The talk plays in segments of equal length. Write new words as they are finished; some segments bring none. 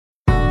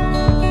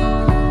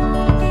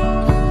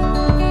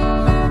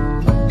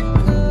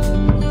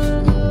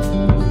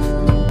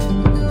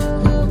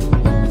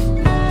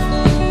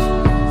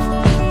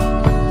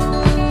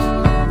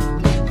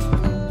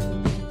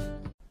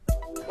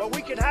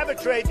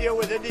deal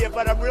with India,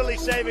 but I'm really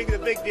saving the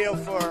big deal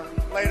for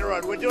later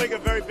on. We're doing a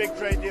very big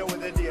trade deal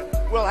with India.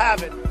 We'll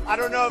have it. I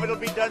don't know if it'll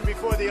be done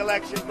before the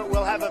election, but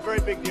we'll have a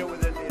very big deal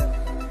with India.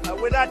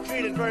 We're not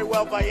treated very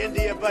well by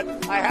India, but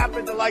I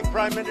happen to like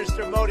Prime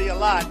Minister Modi a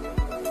lot.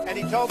 And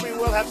he told me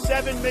we'll have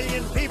 7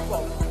 million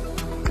people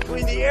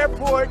between the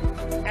airport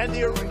and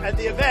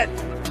the event.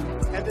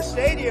 And the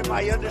stadium,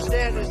 I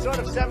understand, is sort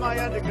of semi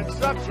under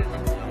construction,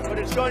 but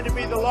it's going to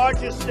be the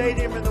largest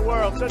stadium in the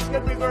world. So it's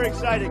going to be very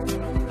exciting.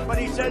 But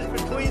he says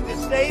between the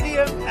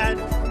stadium and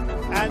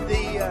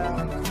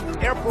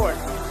the airport,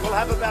 we'll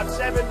have about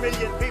 7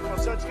 million people.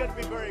 So it's going to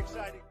be very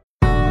exciting.